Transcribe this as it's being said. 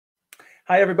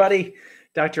Hi, everybody.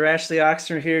 Dr. Ashley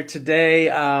Oxner here today.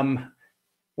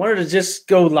 Wanted to just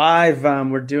go live.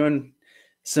 We're doing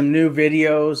some new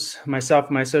videos, myself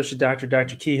and my associate doctor,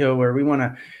 Dr. Kehoe, where we want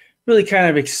to really kind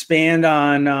of expand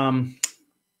on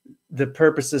the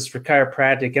purposes for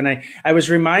chiropractic. And I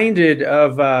was reminded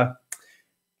of,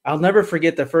 I'll never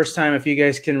forget the first time, if you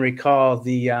guys can recall,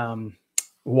 the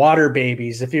water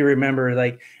babies, if you remember,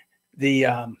 like the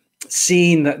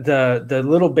seeing the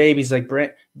little babies, like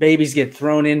babies get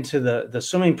thrown into the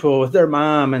swimming pool with their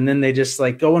mom, and then they just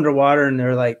like go underwater and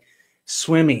they're like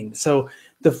swimming. So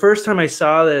the first time I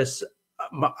saw this,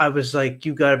 I was like,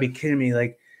 you got to be kidding me.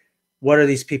 Like, what are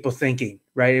these people thinking?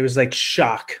 Right? It was like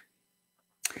shock.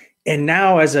 And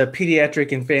now as a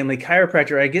pediatric and family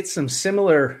chiropractor, I get some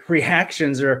similar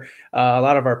reactions, or a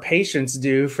lot of our patients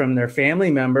do, from their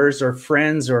family members or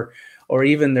friends or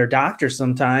even their doctors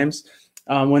sometimes,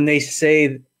 when they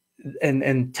say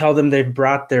and tell them they've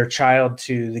brought their child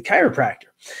to the chiropractor.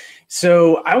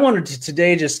 So I wanted to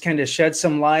today just kind of shed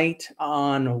some light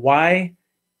on why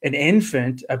an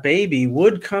infant, a baby,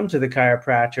 would come to the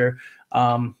chiropractor,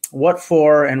 what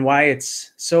for, and why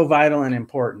it's so vital and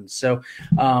important. So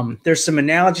there's some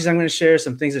analogies I'm going to share,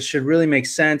 some things that should really make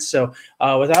sense. So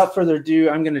without further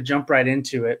ado, I'm going to jump right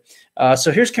into it.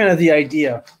 So here's kind of the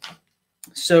idea.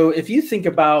 So if you think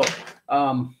about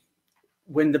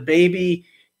when the baby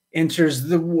enters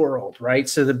the world, right?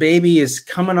 So the baby is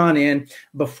coming on in.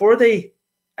 Before they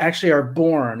actually are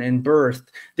born and birthed,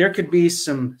 there could be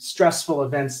some stressful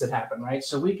events that happen, right?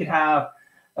 So we could have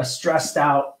a stressed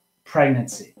out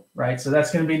pregnancy, right? So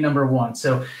that's going to be number one.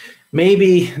 So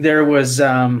maybe there was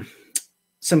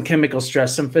some chemical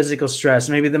stress, some physical stress.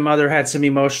 Maybe the mother had some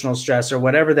emotional stress, or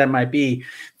whatever that might be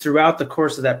throughout the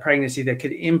course of that pregnancy that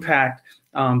could impact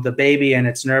the baby and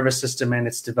its nervous system and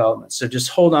its development. So just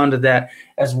hold on to that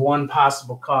as one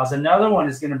possible cause. Another one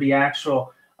is going to be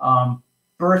actual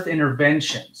birth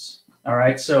interventions. All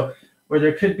right. So where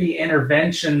there could be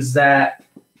interventions that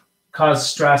cause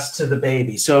stress to the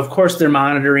baby. So of course they're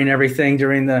monitoring everything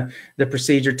during the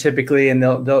procedure typically, and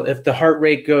they'll if the heart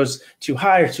rate goes too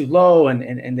high or too low,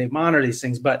 and they monitor these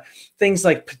things. But things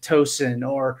like Pitocin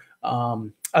or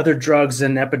other drugs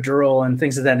and epidural and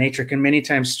things of that nature can many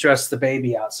times stress the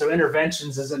baby out. So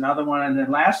interventions is another one. And then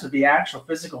last would be actual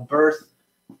physical birth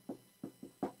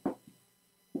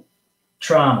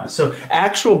trauma. So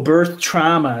actual birth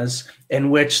traumas in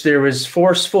which there was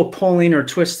forceful pulling or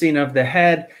twisting of the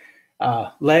head,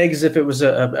 legs, if it was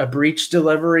a breech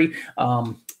delivery,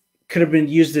 could have been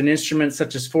used in instruments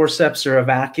such as forceps or a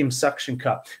vacuum suction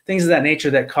cup, things of that nature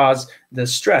that cause the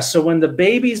stress. So when the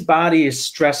baby's body is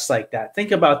stressed like that,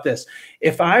 think about this.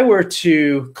 If I were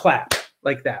to clap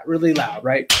like that, really loud,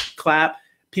 right? Clap,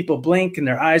 people blink and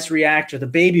their eyes react, or the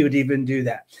baby would even do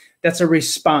that. That's a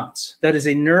response. That is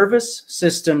a nervous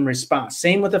system response.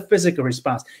 Same with a physical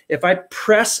response. If I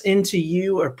press into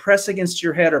you or press against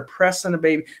your head or press on a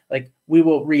baby, like, we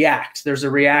will react. There's a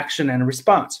reaction and a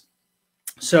response.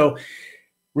 So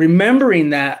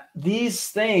remembering that these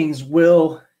things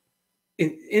will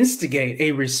instigate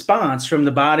a response from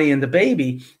the body and the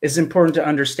baby is important to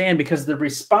understand, because the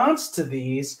response to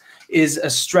these is a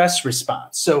stress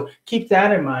response. So keep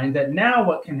that in mind, that now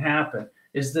what can happen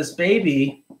is this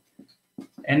baby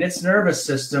and its nervous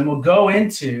system will go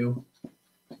into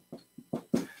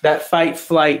that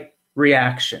fight-flight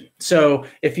reaction. So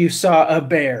if you saw a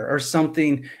bear or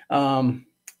something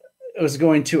was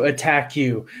going to attack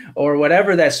you, or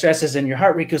whatever that stress is, and your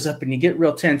heart rate goes up and you get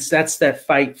real tense, that's that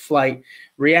fight-flight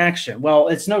reaction. Well,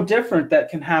 it's no different that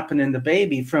can happen in the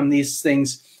baby from these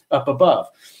things up above.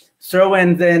 Throw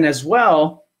in then as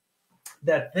well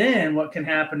that then what can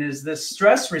happen is this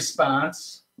stress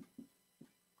response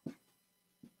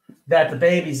that the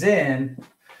baby's in,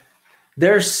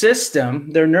 their system,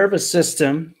 their nervous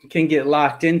system, can get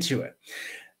locked into it.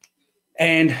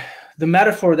 And the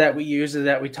metaphor that we use and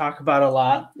that we talk about a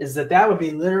lot is that would be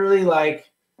literally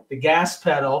like the gas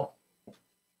pedal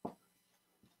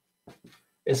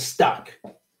is stuck.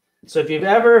 So if you've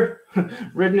ever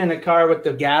ridden in a car with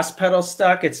the gas pedal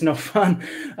stuck, it's no fun.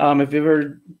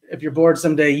 If you're bored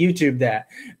someday, YouTube that.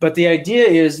 But the idea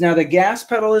is now the gas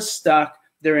pedal is stuck.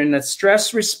 They're in a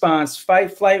stress response,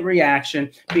 fight-flight reaction,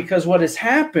 because what has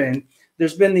happened,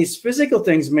 there's been these physical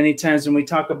things many times when we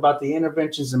talk about the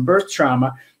interventions in birth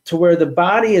trauma, to where the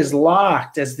body is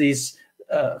locked as these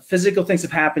physical things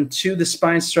have happened to the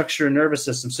spine structure and nervous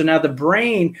system. So now the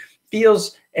brain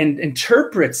feels and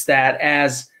interprets that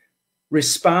as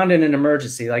respond in an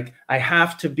emergency. Like, I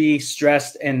have to be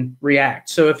stressed and react.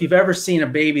 So if you've ever seen a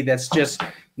baby that's just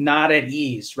not at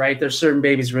ease, right? There's certain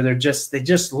babies where they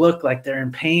just look like they're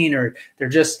in pain, or they're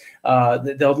just,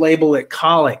 they'll label it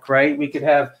colic, right? We could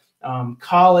have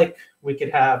colic, we could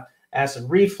have acid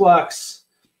reflux.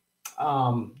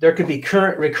 There could be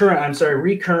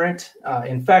recurrent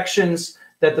infections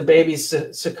that the baby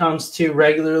succumbs to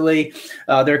regularly.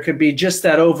 There could be just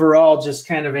that overall just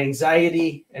kind of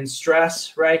anxiety and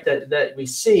stress, right, that we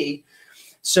see.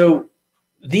 So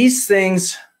these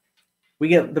things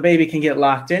the baby can get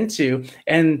locked into.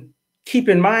 And keep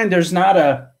in mind, there's not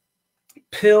a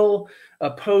pill, a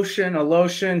potion, a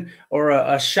lotion, or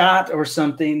a shot or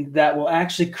something that will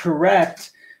actually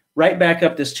correct right back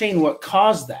up this chain what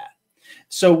caused that.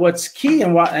 So what's key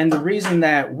and the reason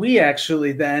that we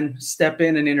actually then step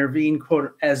in and intervene,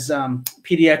 quote, as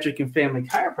pediatric and family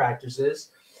chiropractors is,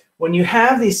 when you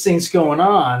have these things going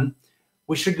on,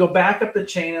 we should go back up the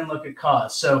chain and look at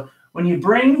cause. So when you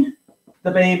bring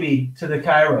the baby to the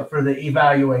chiro for the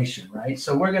evaluation, right?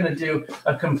 So we're going to do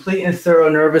a complete and thorough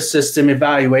nervous system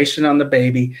evaluation on the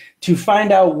baby to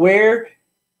find out where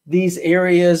these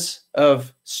areas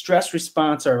of stress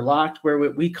response are locked, where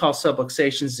what we call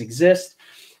subluxations exist,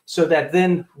 so that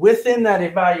then within that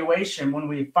evaluation, when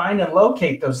we find and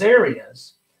locate those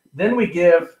areas, then we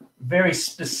give very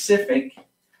specific,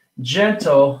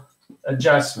 gentle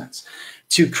adjustments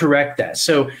to correct that.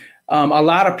 So a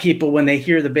lot of people, when they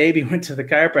hear the baby went to the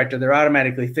chiropractor, they're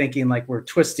automatically thinking like we're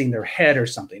twisting their head or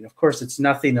something. Of course, it's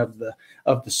nothing of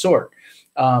the sort.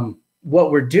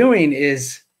 What we're doing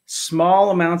is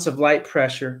small amounts of light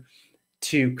pressure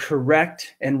to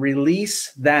correct and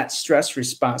release that stress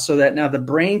response so that now the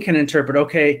brain can interpret,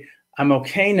 okay, I'm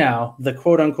okay now. The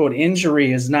quote unquote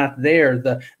injury is not there.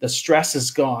 The stress is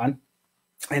gone.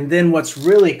 And then what's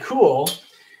really cool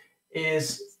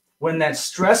is when that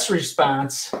stress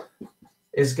response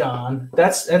is gone,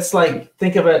 that's like,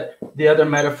 think of it, the other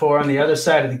metaphor on the other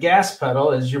side of the gas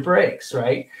pedal is your brakes,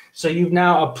 right? So you've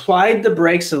now applied the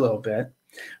brakes a little bit.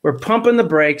 We're pumping the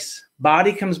brakes,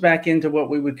 body comes back into what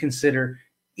we would consider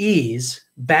ease,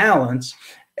 balance,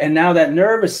 and now that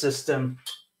nervous system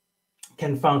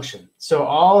can function. So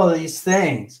all of these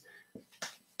things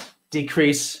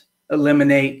decrease,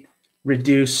 eliminate,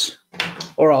 reduce,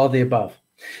 or all of the above.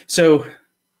 So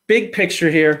big picture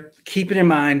here, keep it in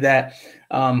mind that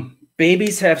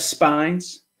babies have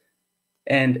spines,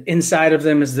 and inside of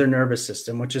them is their nervous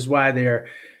system, which is why they're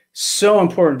so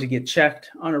important to get checked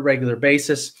on a regular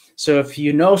basis. So if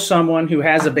you know someone who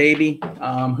has a baby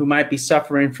who might be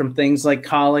suffering from things like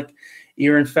colic,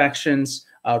 ear infections,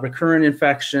 recurrent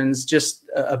infections, just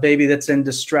a baby that's in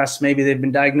distress, maybe they've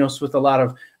been diagnosed with a lot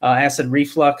of acid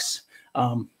reflux,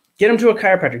 get them to a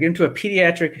chiropractor, get them to a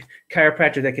pediatric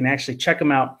chiropractor that can actually check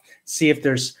them out, see if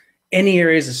there's any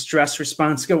areas of stress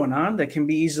response going on that can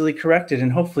be easily corrected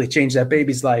and hopefully change that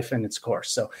baby's life and its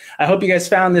course. So I hope you guys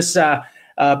found this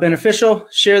beneficial.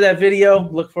 Share that video.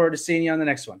 Look forward to seeing you on the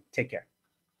next one. Take care.